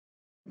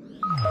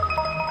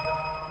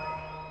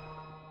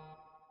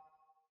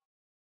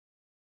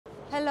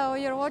Hello,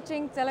 you're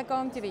watching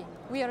TelecomTV.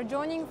 We are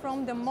joining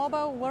from the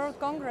Mobile World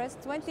Congress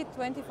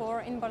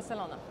 2024 in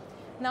Barcelona.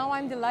 Now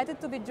I'm delighted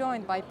to be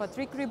joined by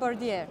Patrick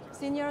Ribardiere,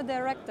 Senior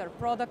Director,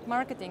 Product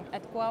Marketing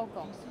at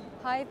Qualcomm.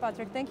 Hi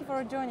Patrick, thank you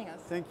for joining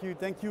us.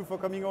 Thank you for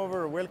coming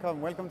over.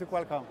 Welcome to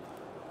Qualcomm.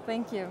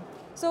 Thank you.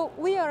 So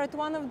we are at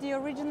one of the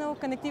original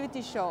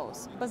connectivity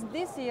shows, but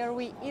this year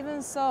we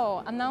even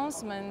saw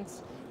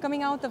announcements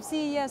coming out of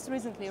CES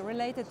recently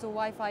related to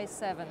Wi-Fi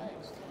 7.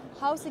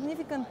 How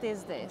significant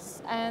is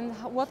this, and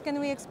what can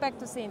we expect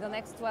to see in the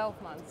next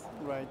 12 months?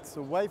 Right,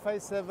 so Wi-Fi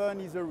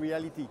 7 is a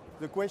reality.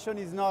 The question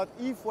is not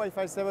if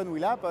Wi-Fi 7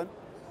 will happen,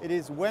 it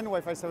is when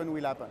Wi-Fi 7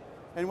 will happen.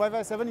 And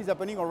Wi-Fi 7 is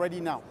happening already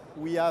now.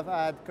 We have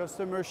had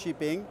customer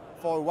shipping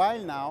for a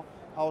while now.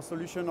 Our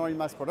solution are in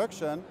mass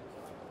production.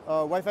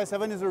 Wi-Fi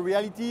 7 is a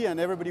reality and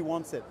everybody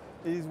wants it.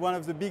 It is one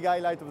of the big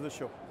highlights of the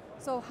show.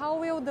 So how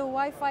will the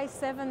Wi-Fi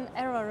 7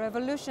 era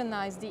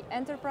revolutionize the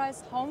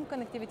enterprise home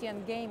connectivity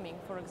and gaming,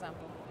 for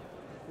example?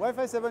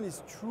 Wi-Fi 7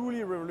 is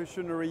truly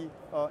revolutionary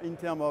in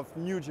terms of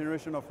new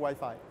generation of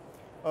Wi-Fi.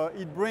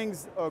 It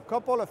brings a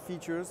couple of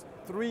features,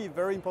 three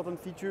very important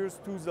features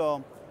to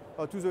the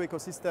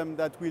ecosystem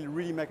that will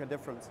really make a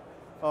difference.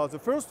 The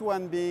first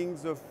one being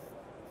the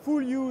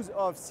full use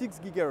of 6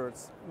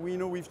 GHz. We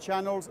know with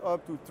channels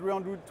up to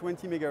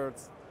 320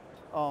 MHz.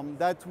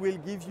 That will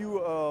give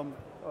you a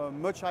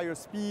much higher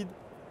speed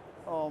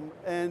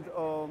and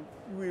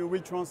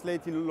will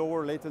translate in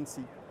lower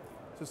latency.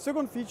 The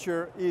second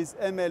feature is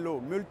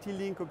MLO,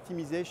 multi-link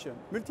optimization.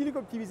 Multi-link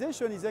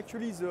optimization is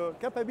actually the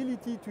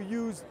capability to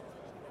use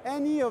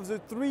any of the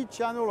 3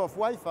 channels of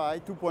Wi-Fi,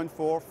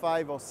 2.4,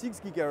 5 or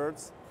 6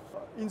 GHz,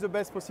 in the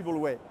best possible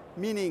way.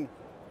 Meaning,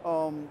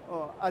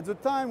 at the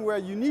time where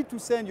you need to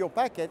send your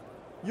packet,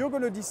 you're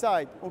going to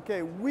decide,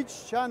 okay,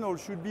 which channel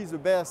should be the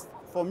best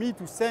for me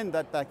to send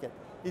that packet.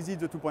 Is it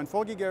the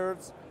 2.4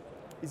 GHz?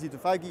 Is it the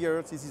 5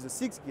 GHz? Is it the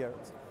 6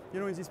 GHz? You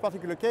know, in this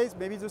particular case,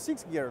 maybe it's the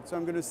 6 GHz, so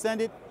I'm going to send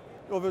it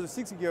over the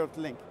 6 GHz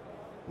link.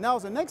 Now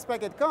the next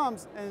packet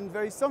comes and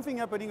there is something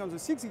happening on the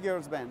 6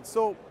 GHz band.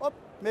 So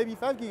maybe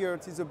 5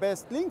 GHz is the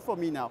best link for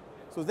me now.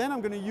 So then I'm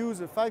going to use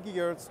the 5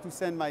 GHz to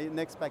send my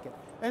next packet,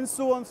 and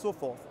so on and so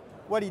forth.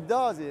 What it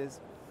does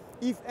is,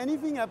 if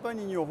anything happens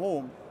in your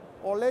home,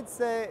 or let's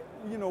say,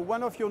 you know,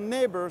 one of your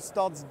neighbors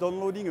starts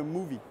downloading a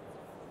movie,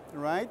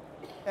 right?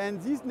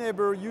 And this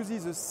neighbor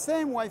uses the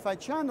same Wi-Fi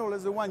channel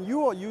as the one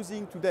you are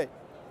using today,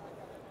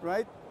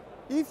 right?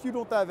 If you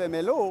don't have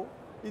MLO,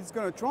 it's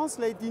going to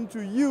translate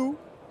into you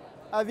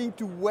having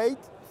to wait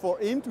for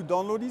him to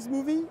download his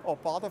movie or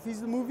part of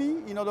his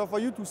movie in order for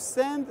you to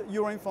send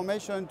your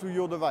information to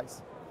your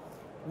device.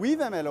 With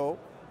MLO,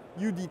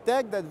 you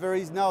detect that there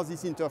is now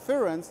this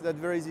interference, that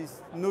there is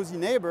this nosy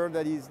neighbor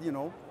that is, you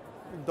know,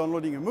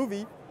 downloading a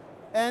movie,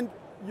 and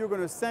you're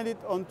going to send it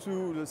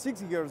onto the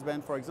 6 GHz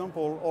band, for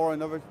example, or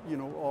another, you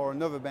know, or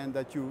another band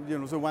that you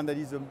know, the one that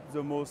is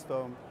the most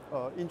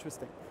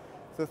interesting.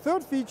 The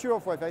third feature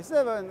of Wi-Fi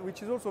 7,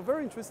 which is also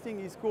very interesting,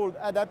 is called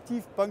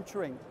adaptive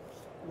puncturing.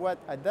 What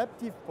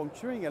adaptive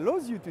puncturing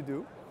allows you to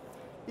do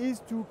is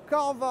to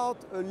carve out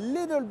a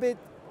little bit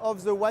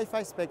of the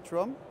Wi-Fi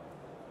spectrum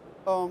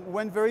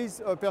when there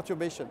is a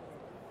perturbation.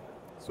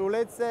 So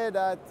let's say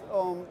that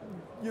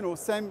you know,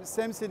 same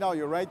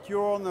scenario, right?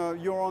 You're on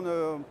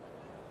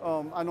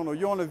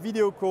a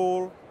video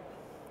call,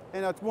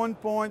 and at one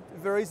point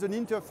there is an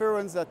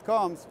interference that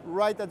comes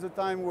right at the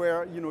time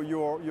where, you know,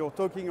 you're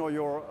talking, or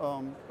you're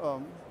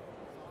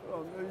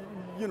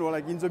you know,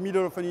 like in the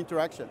middle of an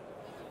interaction.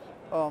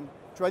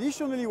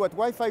 Traditionally, what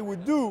Wi-Fi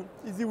would do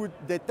is it would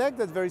detect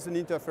that there is an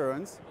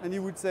interference, and it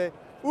would say,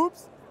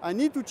 oops, I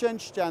need to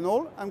change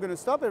channel, I'm going to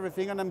stop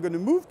everything, and I'm going to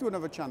move to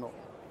another channel.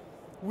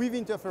 With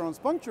interference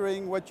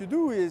puncturing, what you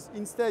do is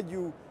instead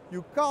you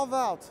carve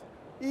out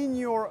in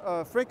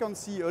your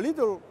frequency a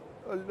little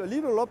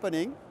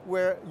opening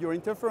where your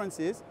interference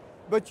is,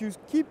 but you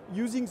keep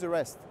using the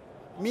rest,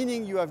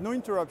 meaning you have no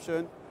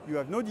interruption, you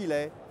have no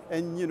delay,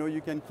 and you know,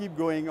 you can keep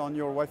going on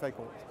your Wi-Fi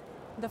calls.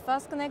 The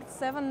FastConnect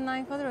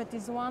 7900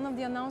 is one of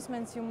the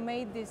announcements you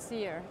made this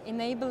year,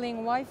 enabling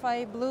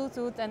Wi-Fi,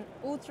 Bluetooth and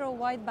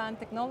ultra-wideband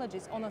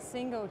technologies on a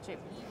single chip.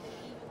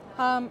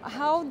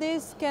 How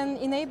this can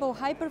enable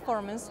high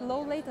performance,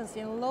 low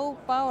latency and low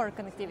power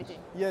connectivity?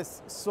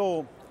 Yes,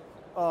 so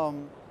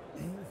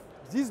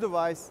this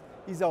device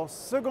is our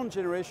second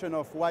generation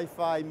of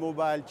Wi-Fi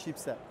mobile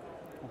chipset,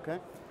 okay?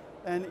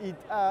 And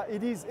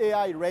it is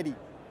AI ready.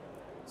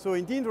 So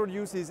it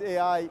introduces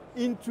AI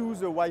into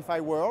the Wi-Fi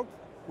world.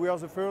 We are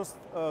the first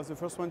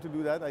one to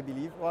do that, I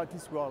believe, or at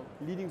least we are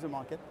leading the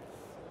market.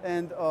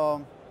 And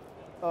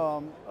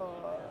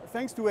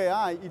thanks to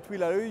AI, it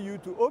will allow you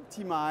to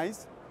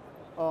optimize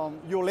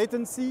your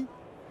latency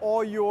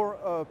or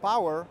your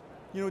power,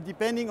 you know,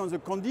 depending on the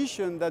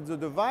condition that the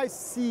device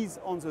sees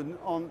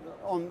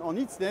on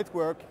its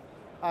network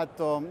at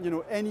you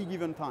know, any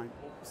given time.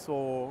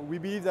 So we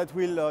believe that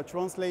will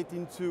translate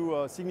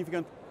into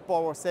significant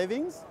power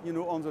savings, you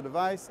know, on the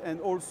device, and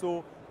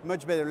also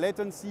much better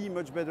latency,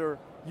 much better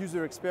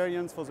user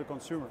experience for the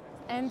consumer.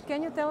 And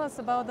can you tell us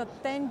about the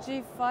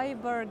 10G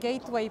fiber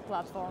gateway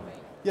platform?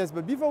 Yes,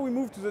 but before we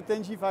move to the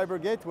 10G fiber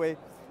gateway,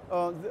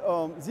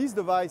 this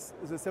device,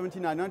 the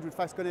 7900,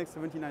 Fast Connect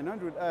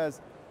 7900,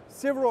 has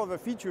several other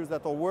features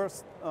that are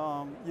worth,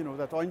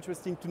 that are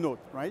interesting to note,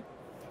 right?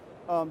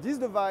 This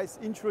device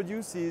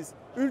introduces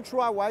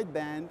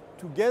ultra-wideband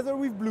together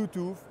with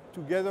Bluetooth,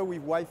 together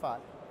with Wi-Fi.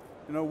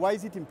 Why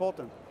is it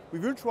important?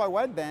 With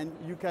ultra-wideband,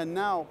 you can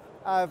now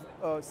have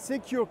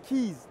secure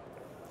keys,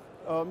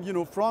 from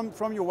your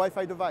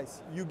Wi-Fi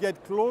device. You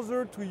get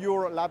closer to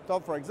your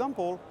laptop, for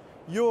example,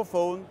 your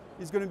phone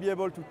is going to be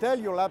able to tell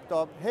your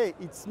laptop, hey,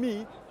 it's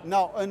me,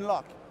 now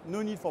unlock.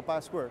 No need for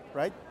password,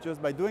 right?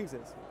 Just by doing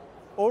this.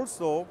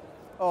 Also,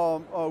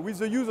 with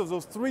the use of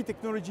those three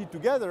technologies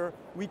together,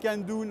 we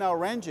can do now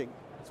ranging.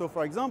 So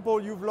for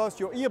example, you've lost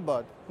your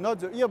earbud, not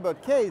the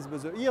earbud case,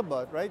 but the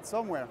earbud, right,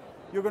 somewhere.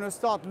 You're going to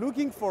start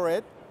looking for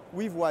it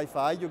with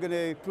Wi-Fi, you're going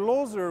to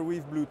closer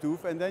with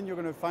Bluetooth, and then you're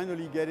going to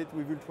finally get it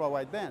with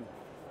ultra-wideband.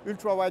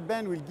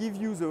 Ultra-wideband will give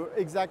you the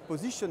exact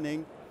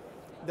positioning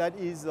that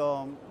is,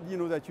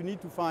 that you need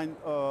to find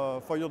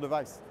for your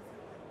device.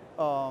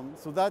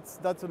 So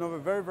that's another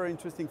very, very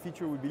interesting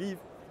feature, we believe.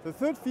 The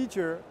third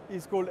feature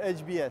is called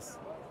HBS,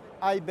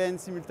 high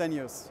band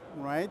simultaneous,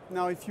 right?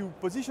 Now, if you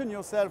position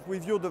yourself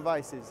with your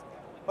devices,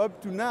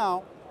 up to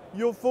now,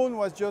 your phone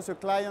was just a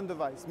client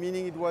device,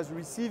 meaning it was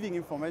receiving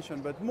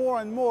information, but more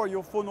and more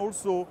your phone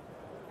also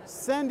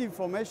sends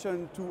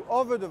information to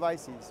other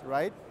devices,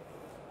 right?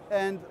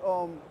 And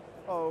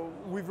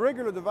with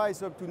regular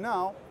device up to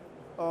now,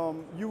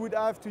 you would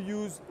have to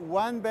use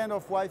one band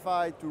of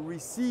Wi-Fi to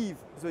receive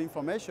the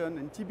information,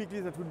 and typically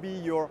that would be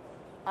your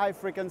high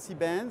frequency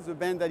band, the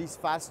band that is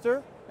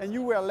faster, and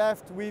you were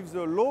left with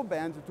the low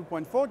band, the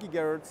 2.4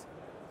 gigahertz,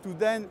 to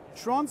then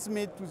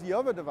transmit to the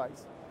other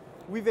device.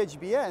 With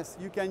HBS,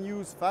 you can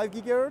use 5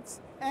 gigahertz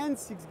and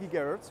 6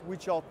 gigahertz,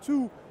 which are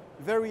two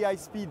very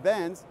high-speed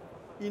bands,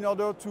 in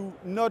order to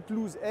not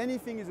lose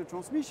anything in the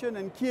transmission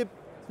and keep,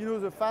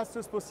 the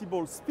fastest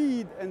possible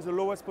speed and the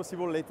lowest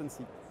possible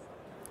latency.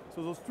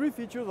 So those three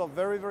features are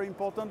very, very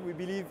important. We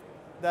believe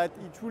that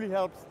it truly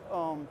helps,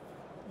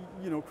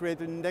 create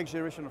a next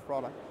generation of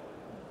product.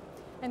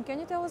 And can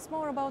you tell us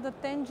more about the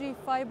 10G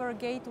fiber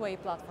gateway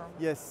platform?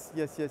 Yes.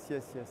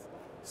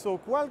 So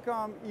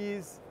Qualcomm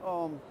is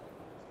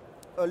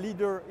a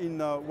leader in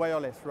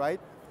wireless, right?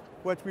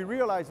 What we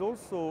realize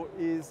also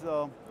is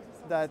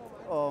that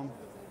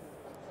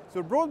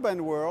the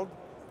broadband world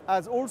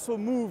has also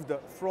moved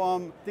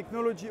from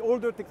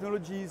older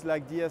technologies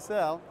like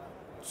DSL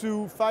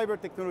to fiber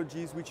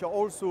technologies, which are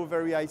also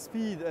very high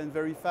speed and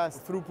very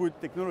fast throughput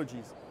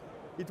technologies.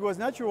 It was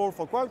natural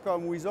for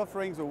Qualcomm, who is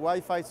offering the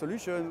Wi-Fi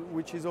solution,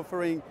 which is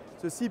offering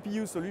the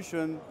CPU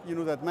solution,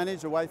 that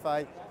manages the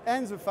Wi-Fi,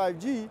 and the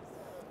 5G,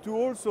 to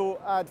also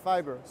add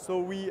fiber. So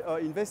we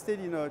invested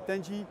in a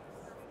 10G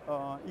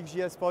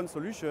XGS-PON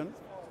solution,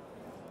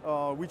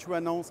 which we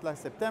announced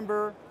last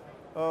September.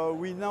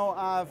 We now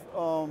have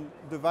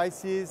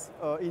devices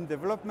in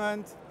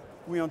development.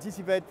 We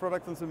anticipate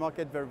product on the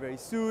market very, very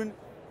soon.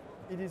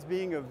 It is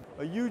being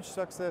a huge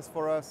success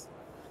for us.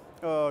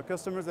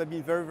 Customers have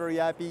been very, very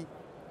happy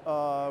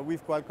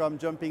with Qualcomm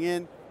jumping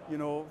in,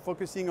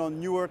 focusing on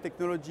newer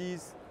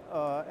technologies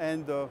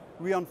and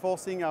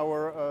reinforcing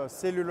our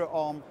cellular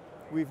arm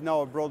with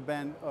now a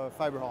broadband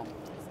fiber arm.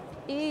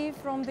 EE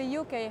from the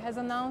UK has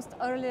announced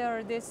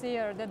earlier this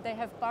year that they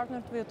have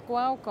partnered with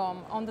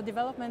Qualcomm on the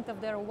development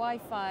of their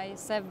Wi-Fi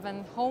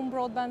 7 home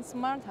broadband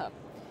smart hub.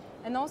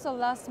 And also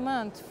last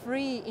month,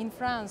 Free in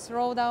France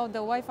rolled out the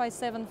Wi-Fi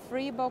 7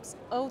 Freebox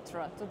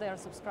Ultra to their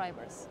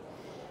subscribers.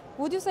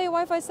 Would you say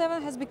Wi-Fi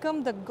 7 has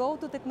become the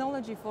go-to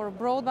technology for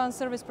broadband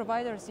service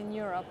providers in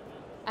Europe?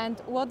 And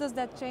what does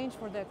that change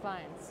for their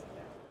clients?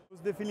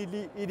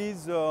 Definitely, it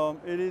is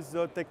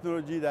a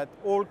technology that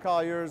all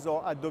carriers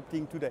are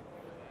adopting today.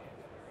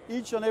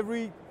 Each and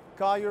every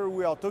carrier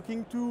we are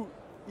talking to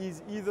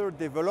is either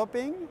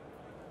developing,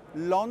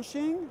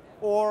 launching,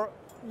 or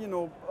in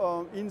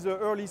the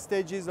early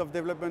stages of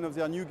development of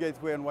their new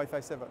gateway on Wi-Fi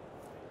 7.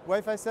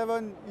 Wi-Fi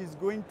 7 is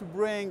going to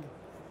bring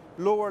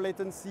lower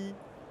latency,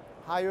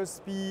 higher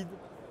speed,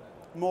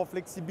 more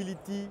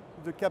flexibility,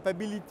 the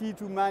capability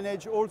to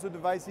manage all the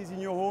devices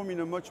in your home in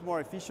a much more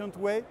efficient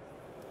way.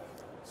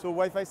 So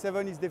Wi-Fi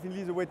 7 is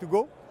definitely the way to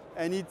go,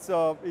 and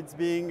it's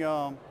being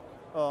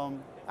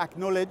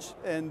acknowledged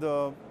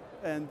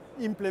and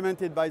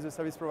implemented by the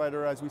service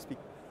provider as we speak.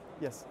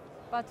 Yes.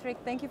 Patrick,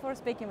 thank you for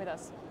speaking with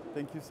us.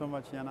 Thank you so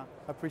much, Yana.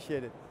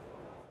 Appreciate it.